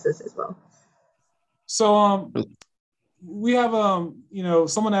addresses as well. So we have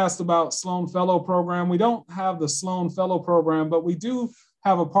someone asked about Sloan Fellow Program. We don't have the Sloan Fellow Program, but we do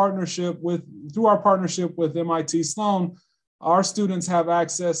have a partnership through our partnership with MIT Sloan. Our students have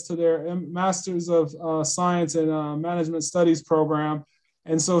access to their Masters of Science and Management Studies program.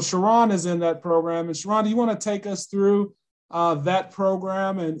 And so Sharan is in that program. And Sharan, do you want to take us through that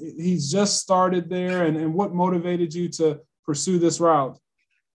program? And he's just started there, and what motivated you to pursue this route?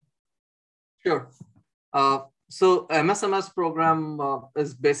 Sure. So MSMS program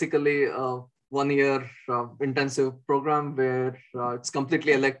is basically a 1-year intensive program where it's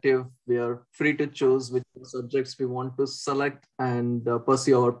completely elective. We are free to choose which subjects we want to select and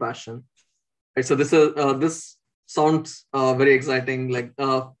pursue our passion. Right, so this sounds very exciting.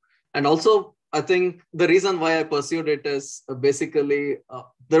 And also I think the reason why I pursued it is basically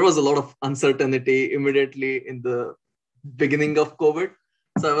there was a lot of uncertainty immediately in the beginning of COVID.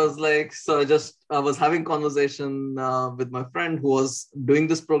 So I was having conversation with my friend who was doing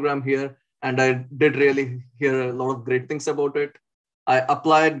this program here, and I did really hear a lot of great things about it. I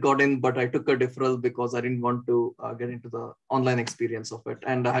applied, got in, but I took a deferral because I didn't want to get into the online experience of it,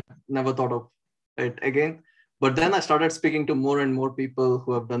 and I had never thought of it again. But then I started speaking to more and more people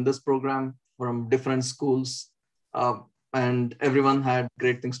who have done this program from different schools, and everyone had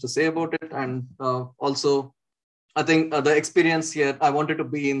great things to say about it. And also, I think the experience here, I wanted to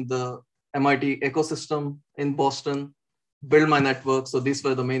be in the MIT ecosystem in Boston, build my network. So these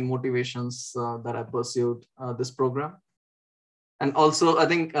were the main motivations that I pursued this program. And also, I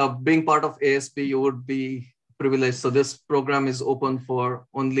think being part of ASB, you would be privileged. So this program is open for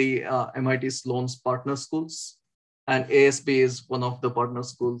only MIT Sloan's partner schools, and ASB is one of the partner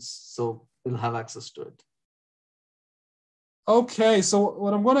schools. So we'll have access to it. Okay, so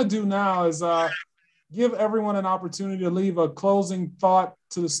what I'm going to do now is give everyone an opportunity to leave a closing thought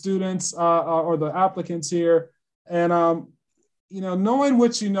to the students or the applicants here. And, knowing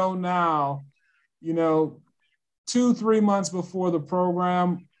what you know now, 2-3 months before the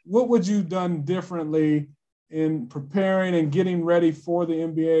program, what would you have done differently in preparing and getting ready for the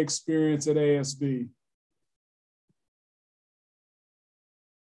MBA experience at ASB?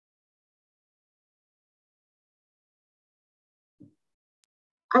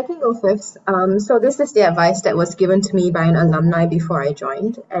 I can go first. So this is the advice that was given to me by an alumni before I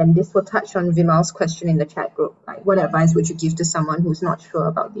joined, and this will touch on Vimal's question in the chat group. Like, what advice would you give to someone who's not sure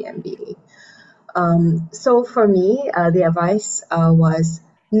about the MBA? So for me, the advice was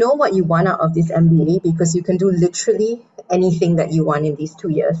know what you want out of this MBA, because you can do literally anything that you want in these 2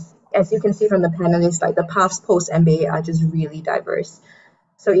 years. As you can see from the panelists, like the paths post MBA are just really diverse.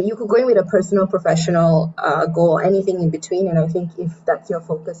 So you could go in with a personal, professional goal, anything in between. And I think if that's your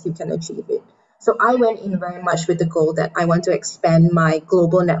focus, you can achieve it. So I went in very much with the goal that I want to expand my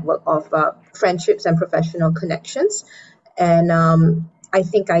global network of friendships and professional connections. And I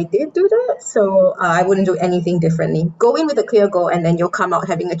think I did do that. So I wouldn't do anything differently. Go in with a clear goal, and then you'll come out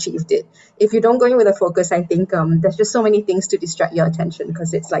having achieved it. If you don't go in with a focus, I think there's just so many things to distract your attention,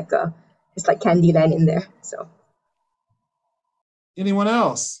 because it's like Candyland in there. So. Anyone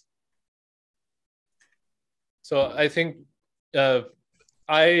else? So I think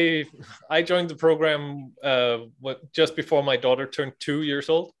I joined the program just before my daughter turned 2 years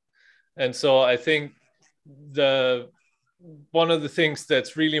old, and so I think one of the things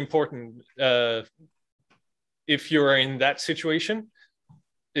that's really important if you're in that situation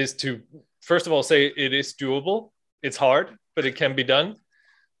is to first of all say it is doable. It's hard, but it can be done.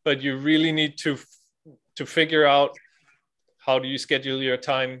 But you really need to figure out, how do you schedule your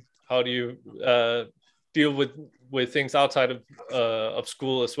time? How do you deal with things outside of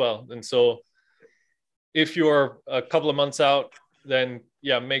school as well? And so if you're a couple of months out, then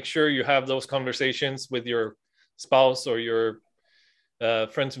make sure you have those conversations with your spouse or your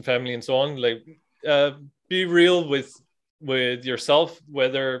friends and family and so on. Like be real with yourself,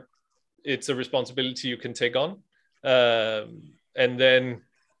 whether it's a responsibility you can take on. And then,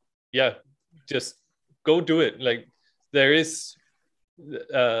 just go do it. Like, there is,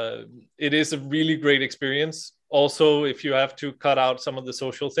 it is a really great experience. Also, if you have to cut out some of the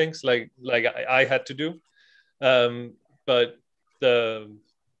social things like I had to do, but the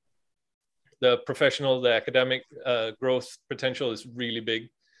professional, the academic growth potential is really big.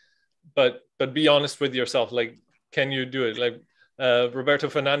 But be honest with yourself. Like, can you do it? Like Roberto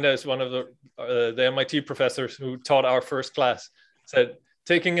Fernandez, one of the MIT professors who taught our first class, said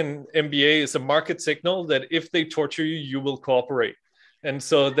taking an MBA is a market signal that if they torture you, you will cooperate. And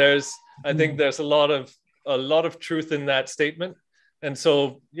so I think there's a lot of truth in that statement. And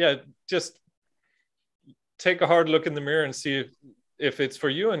so, yeah, just take a hard look in the mirror and see if it's for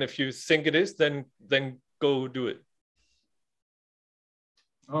you. And if you think it is, then go do it.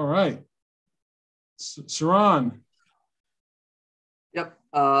 All right. Sharan. Yep.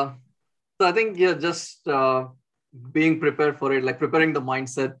 So I think, yeah, just being prepared for it, like preparing the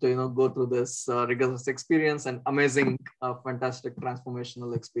mindset to, go through this rigorous experience and amazing, fantastic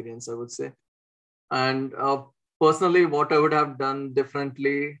transformational experience, I would say. And personally, what I would have done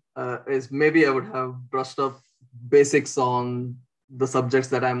differently is maybe I would have brushed up basics on the subjects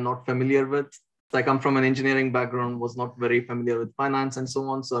that I'm not familiar with. So I come from an engineering background, was not very familiar with finance and so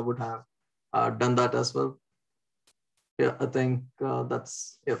on. So I would have done that as well. Yeah, I think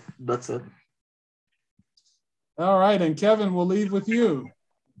that's it. All right, and Kevin, we'll leave with you.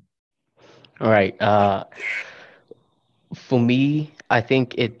 All right. For me, I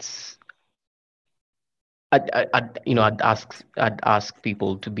think it's, I'd ask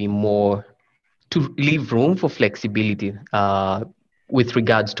people to be more, to leave room for flexibility with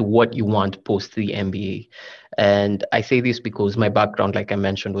regards to what you want post the MBA. And I say this because my background, like I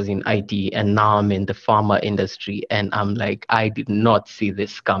mentioned, was in IT, and now I'm in the pharma industry, and I'm like, I did not see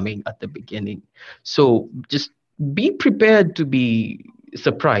this coming at the beginning. So just be prepared to be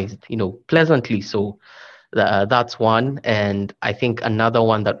surprised, pleasantly so. That's one. And I think another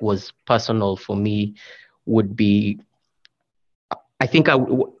one that was personal for me would be, I think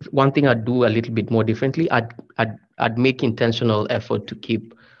one thing I'd do a little bit more differently, I'd make intentional effort to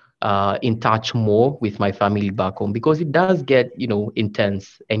keep in touch more with my family back home, because it does get,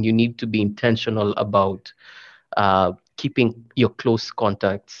 intense, and you need to be intentional about keeping your close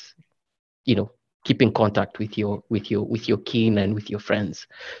contacts, keeping contact with your kin and with your friends.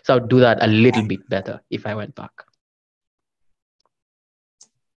 So I'd do that a little bit better if I went back.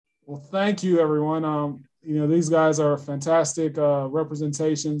 Well, thank you, everyone. These guys are fantastic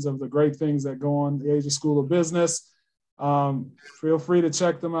representations of the great things that go on the Asia School of Business. Feel free to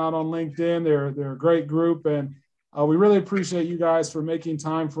check them out on LinkedIn. They're a great group, and we really appreciate you guys for making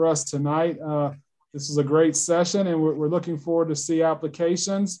time for us tonight. This is a great session, and we're looking forward to see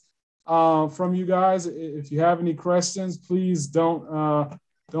applications from you guys. If you have any questions, please don't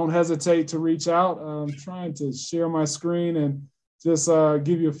hesitate to reach out. I'm trying to share my screen and just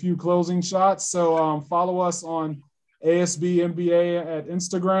give you a few closing shots. So follow us on ASB MBA at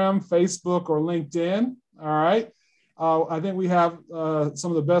Instagram, Facebook, or LinkedIn. All right. I think we have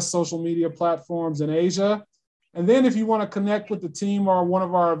some of the best social media platforms in Asia. And then if you want to connect with the team or one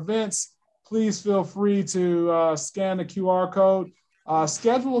of our events, please feel free to scan the QR code.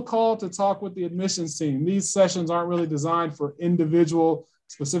 Schedule a call to talk with the admissions team. These sessions aren't really designed for individual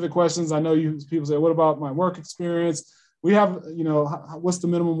specific questions. I know people say, what about my work experience? We have, what's the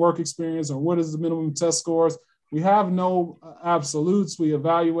minimum work experience, or what is the minimum test scores? We have no absolutes. We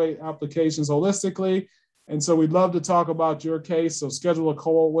evaluate applications holistically. And so we'd love to talk about your case. So schedule a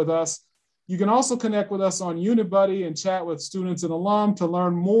call with us. You can also connect with us on UniBuddy and chat with students and alum to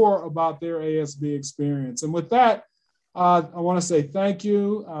learn more about their ASB experience. And with that, I want to say thank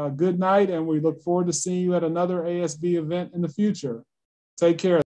you, good night, and we look forward to seeing you at another ASB event in the future. Take care.